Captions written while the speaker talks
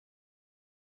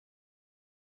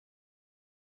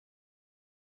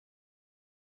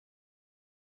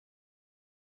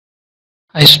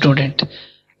Hi student,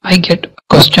 I get a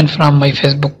question from my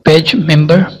Facebook page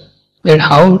member where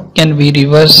how can we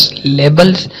reverse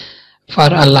labels for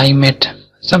alignment.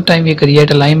 Sometimes we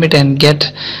create alignment and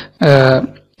get a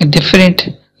different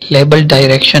label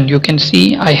direction. You can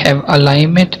see I have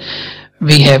alignment,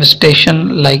 we have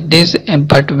station like this, and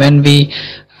but when we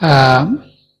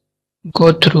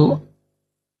go through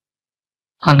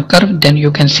on curve, then you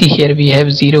can see here we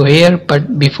have 0 here,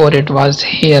 but before it was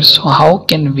here. So how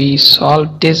can we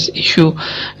solve this issue?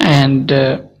 And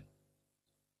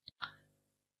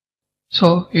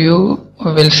so you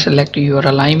will select your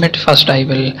alignment. First I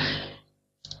will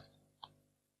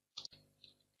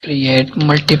create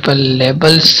multiple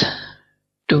labels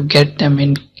to get them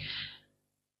in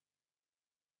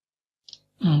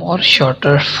more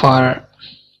shorter for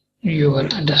your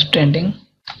understanding.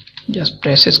 Just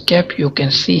press escape. You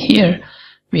can see here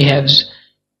we have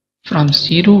from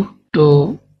 0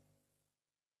 to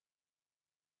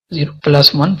 0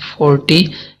 plus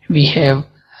 140 we have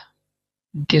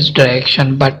this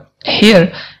direction, but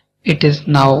here it is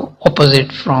now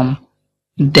opposite from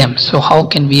them. So how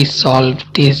can we solve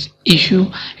this issue?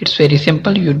 It's very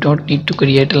simple. You don't need to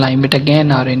create alignment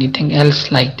again or anything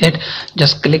else like that.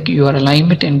 Just click your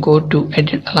alignment and go to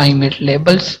edit alignment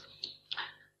labels.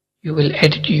 You will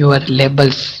edit your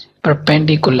labels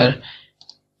perpendicular.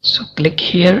 So click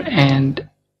here and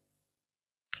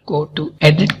go to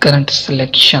edit current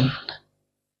selection.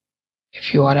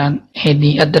 If you are on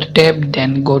any other tab,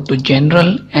 then go to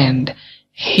general, and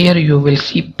here you will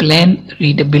see plane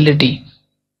readability.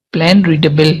 Plane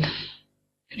readable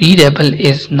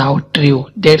is now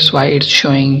true. That's why it's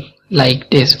showing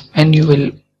like this. When you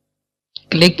will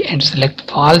click and select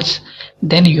false,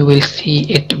 then you will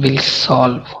see it will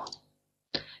solve.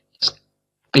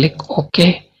 Click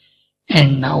OK,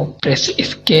 and now press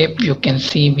escape. You can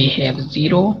see we have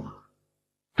 0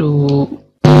 to 0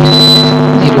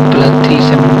 plus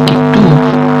 372